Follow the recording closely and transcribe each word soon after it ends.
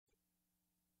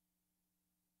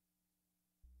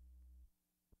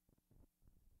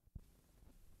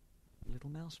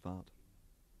mouse fart.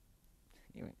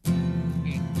 Anyway.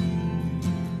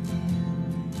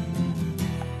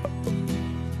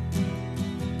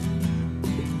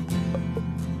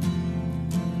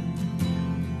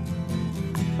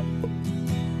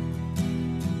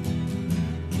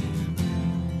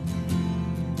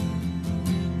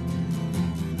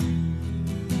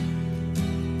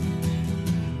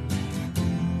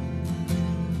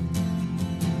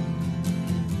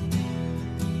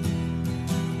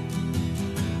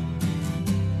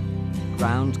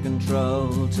 Ground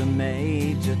control to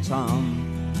Major Tom.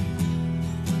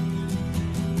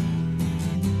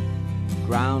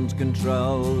 Ground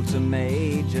control to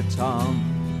Major Tom.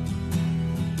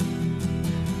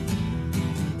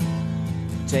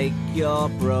 Take your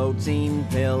protein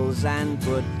pills and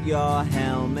put your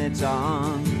helmet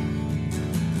on.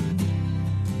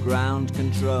 Ground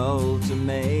control to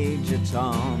Major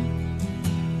Tom.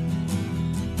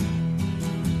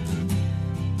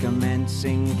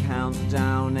 Commencing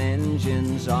countdown,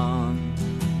 engines on.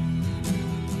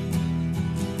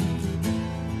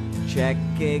 Check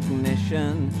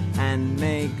ignition and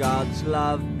may God's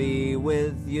love be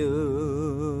with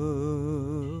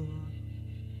you.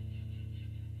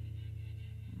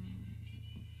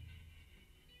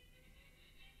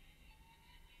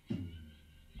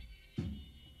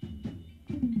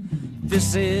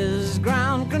 This is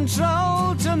ground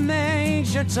control to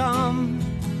Major Tom.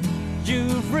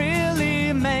 You've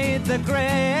really made the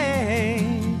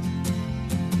grade,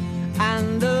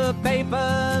 and the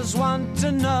papers want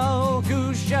to know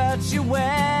whose shirts you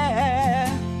wear.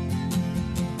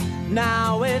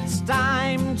 Now it's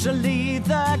time to leave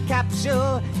the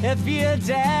capsule if you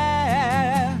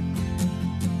dare.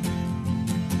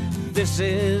 This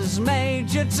is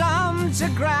Major Tom to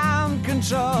ground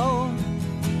control.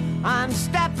 I'm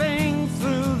stepping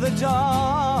through the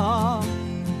door,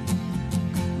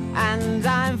 and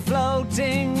I'm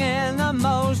floating in a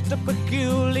most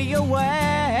peculiar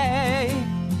way.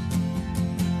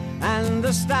 And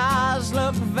the stars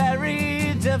look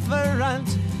very different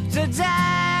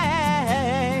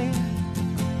today.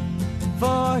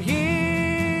 For here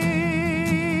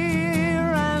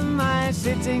am I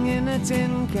sitting in a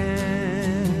tin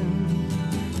can,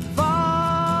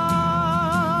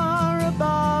 far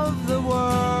above the world.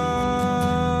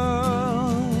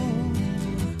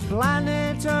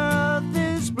 Planet Earth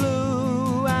is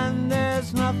blue and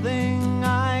there's nothing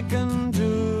I can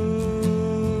do.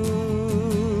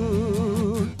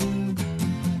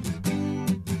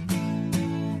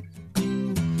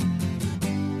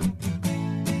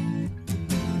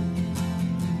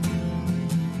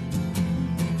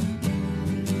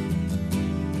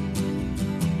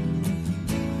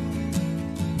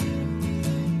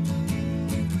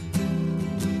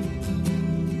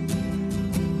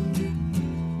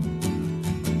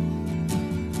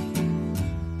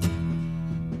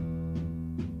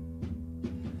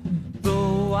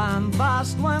 I'm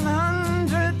past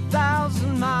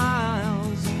 100,000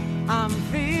 miles. I'm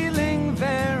feeling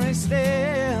very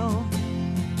still,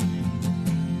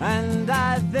 and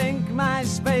I think my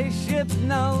spaceship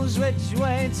knows which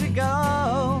way to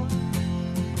go.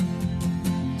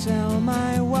 Tell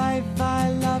my wife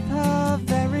I love her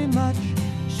very much.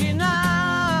 She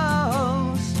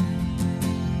knows.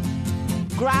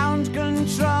 Ground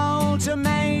control to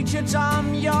Major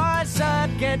Tom, your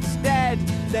circuit's dead.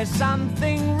 There's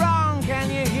something wrong, can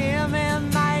you hear me,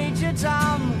 Major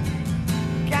Tom?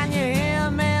 Can you hear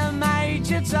me,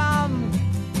 Major Tom?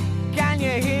 Can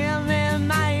you hear me,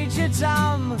 Major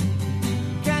Tom?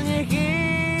 Can you hear?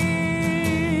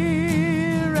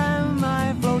 Am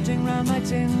I floating round my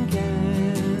tin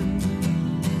can,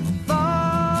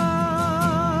 far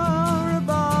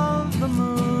above the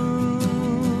moon?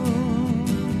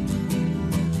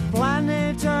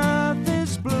 Planet Earth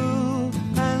is blue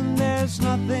and there's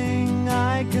nothing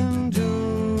I can do.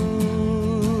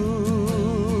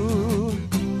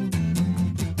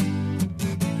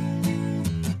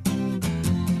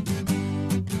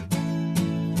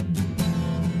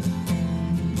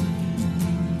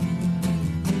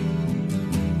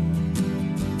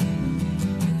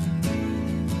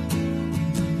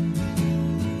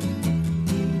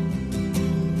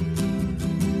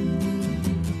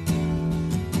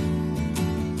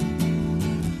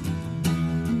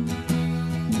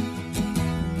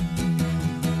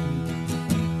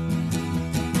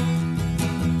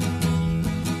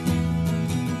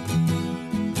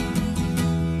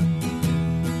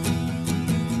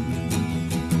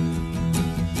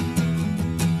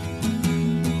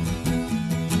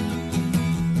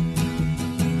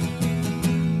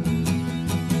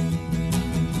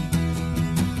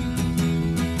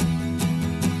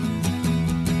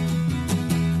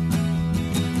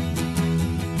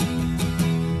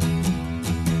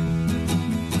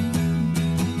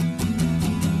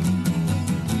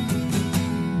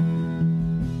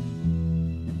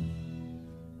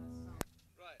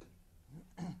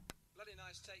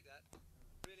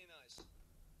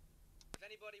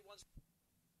 everybody wants